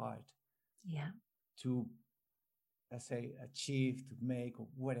 really hard Yeah. to, let's say, achieve, to make, or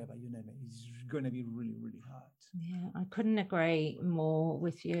whatever, you name it. It's going to be really, really hard. Yeah. I couldn't agree more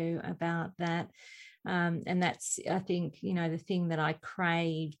with you about that. And that's, I think, the thing that I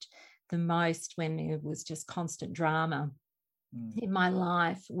craved the most when it was just constant drama in my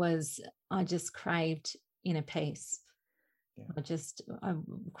life was I just craved inner peace. Yeah. I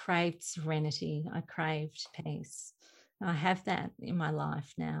craved serenity. I craved peace. I have that in my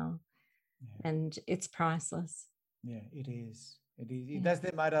life now, and it's priceless. Yeah, it is. It is. It Yeah.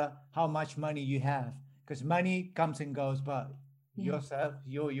 doesn't matter how much money you have, because money comes and goes, but Yeah. yourself,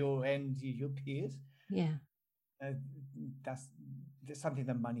 your peers, Yeah. uh, that's something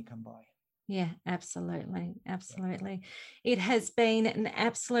that money can buy. Yeah, absolutely. Yeah. Absolutely. It has been an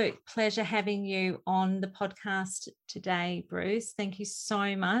absolute pleasure having you on the podcast today, Bruce. Thank you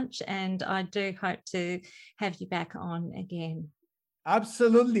so much. And I do hope to have you back on again.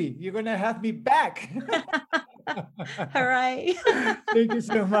 Absolutely. You're going to have me back. Hooray. Thank you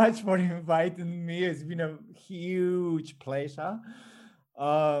so much for inviting me. It's been a huge pleasure.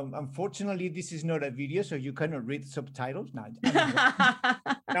 Unfortunately, this is not a video, so you cannot read subtitles. No,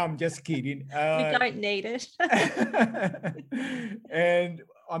 I'm just kidding. We don't need it. And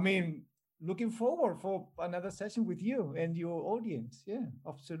I mean, looking forward for another session with you and your audience. Yeah,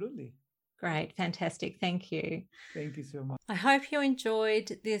 absolutely. Great. Fantastic. Thank you. Thank you so much. I hope you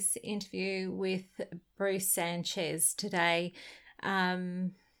enjoyed this interview with Bruce Sanchez today.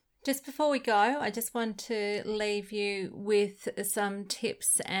 Just before we go, I just want to leave you with some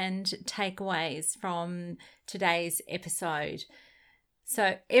tips and takeaways from today's episode.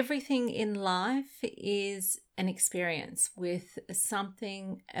 So, everything in life is an experience with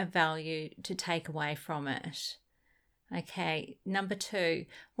something of value to take away from it. Okay, number 2,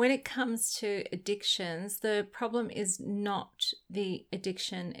 when it comes to addictions, the problem is not the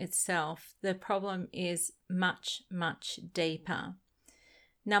addiction itself. The problem is much, much deeper.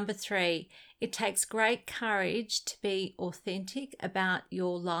 Number 3, it takes great courage to be authentic about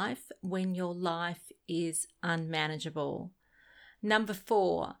your life when your life is unmanageable. Number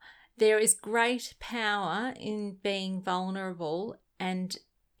 4, there is great power in being vulnerable and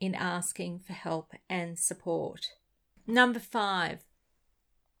in asking for help and support. Number 5,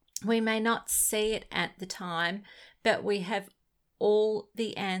 we may not see it at the time, but we have all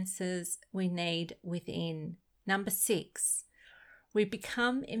the answers we need within. Number 6, we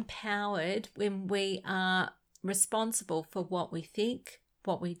become empowered when we are responsible for what we think,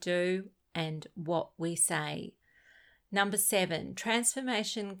 what we do, and what we say. Number 7,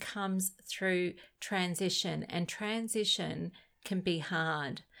 transformation comes through transition, and transition can be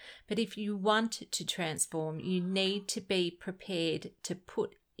hard. But if you want to transform, you need to be prepared to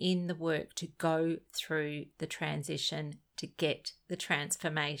put in the work to go through the transition to get the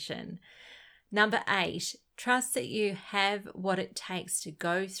transformation. Number 8, trust that you have what it takes to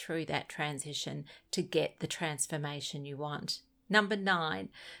go through that transition to get the transformation you want. Number 9,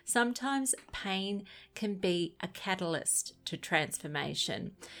 sometimes pain can be a catalyst to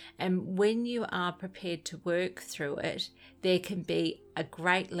transformation. And when you are prepared to work through it, there can be a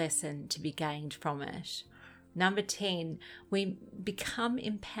great lesson to be gained from it. Number 10, we become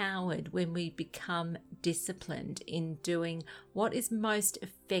empowered when we become disciplined in doing what is most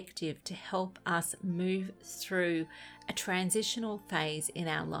effective to help us move through a transitional phase in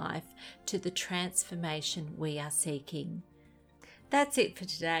our life to the transformation we are seeking. That's it for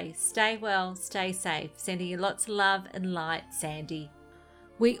today. Stay well, stay safe. Sending you lots of love and light, Sandy.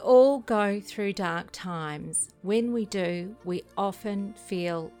 We all go through dark times. When we do, we often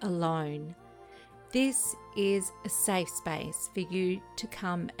feel alone. This is a safe space for you to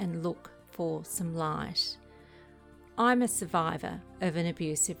come and look for some light. I'm a survivor of an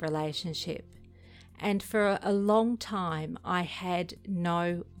abusive relationship, and for a long time I had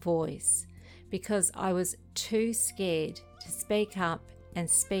no voice because I was too scared to speak up and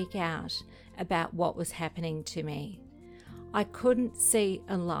speak out about what was happening to me. I couldn't see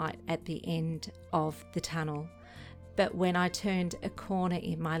a light at the end of the tunnel, but when I turned a corner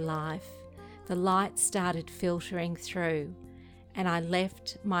in my life, the light started filtering through and I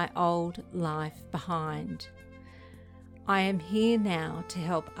left my old life behind. I am here now to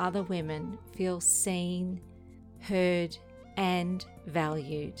help other women feel seen, heard, and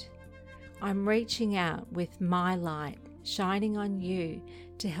valued. I'm reaching out with my light, shining on you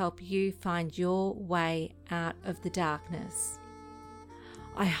to help you find your way out of the darkness.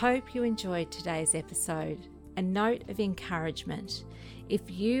 I hope you enjoyed today's episode. A note of encouragement: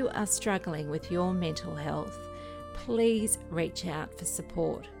 if you are struggling with your mental health, please reach out for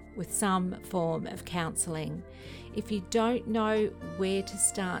support with some form of counselling. If you don't know where to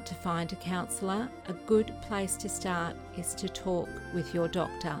start to find a counsellor, a good place to start is to talk with your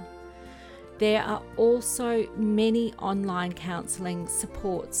doctor. There are also many online counselling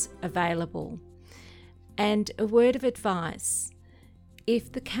supports available. And a word of advice: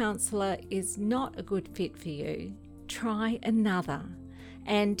 if the counsellor is not a good fit for you, try another.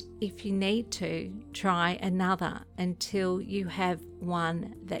 And if you need to, try another until you have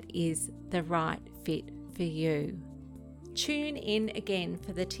one that is the right fit for you. Tune in again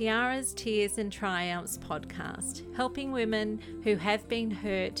for the Tiaras, Tears and Triumphs podcast, helping women who have been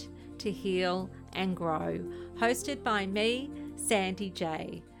hurt to heal and grow, hosted by me, Sandy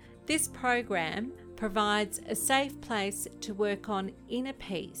J. This program provides a safe place to work on inner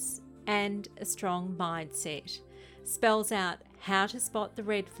peace and a strong mindset, spells out how to spot the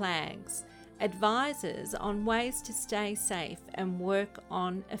red flags, advises on ways to stay safe and work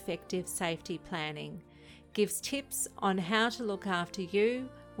on effective safety planning, gives tips on how to look after you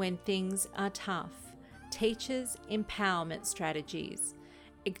when things are tough, teaches empowerment strategies,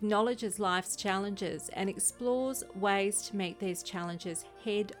 acknowledges life's challenges and explores ways to meet these challenges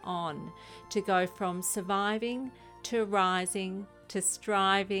head on, to go from surviving to rising to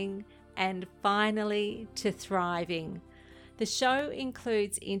striving and finally to thriving. The show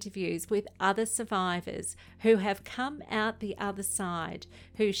includes interviews with other survivors who have come out the other side,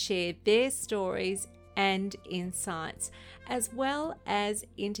 who share their stories and insights, as well as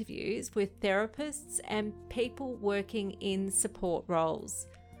interviews with therapists and people working in support roles.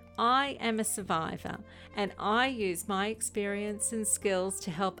 I am a survivor, and I use my experience and skills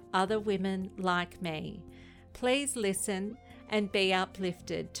to help other women like me. Please listen and be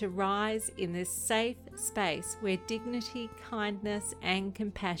uplifted to rise in this safe space where dignity, kindness, and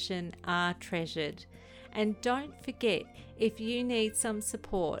compassion are treasured. And don't forget, if you need some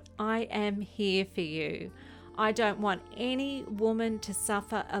support, I am here for you. I don't want any woman to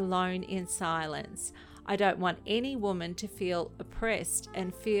suffer alone in silence. I don't want any woman to feel oppressed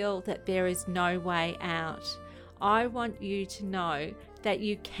and feel that there is no way out. I want you to know that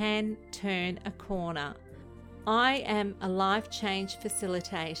you can turn a corner. I am a life change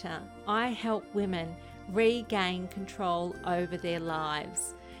facilitator. I help women regain control over their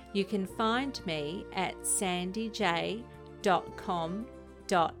lives. You can find me at sandyj.com.au.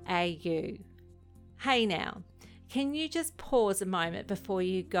 Hey now, can you just pause a moment before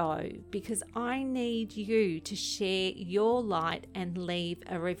you go? Because I need you to share your light and leave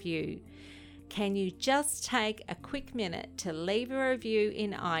a review. Can you just take a quick minute to leave a review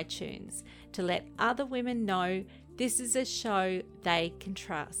in iTunes to let other women know this is a show they can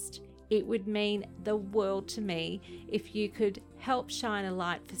trust? It would mean the world to me if you could help shine a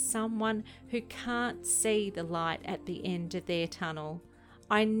light for someone who can't see the light at the end of their tunnel.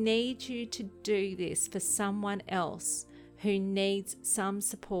 I need you to do this for someone else who needs some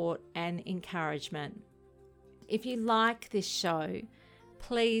support and encouragement. If you like this show,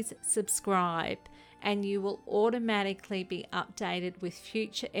 please subscribe and you will automatically be updated with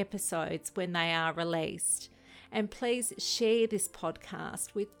future episodes when they are released. And please share this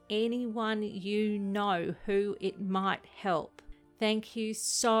podcast with anyone you know who it might help. Thank you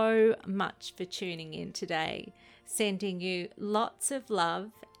so much for tuning in today. Sending you lots of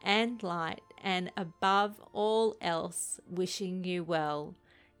love and light, and above all else, wishing you well.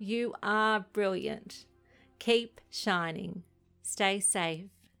 You are brilliant. Keep shining. Stay safe,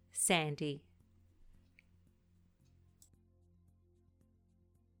 Sandy.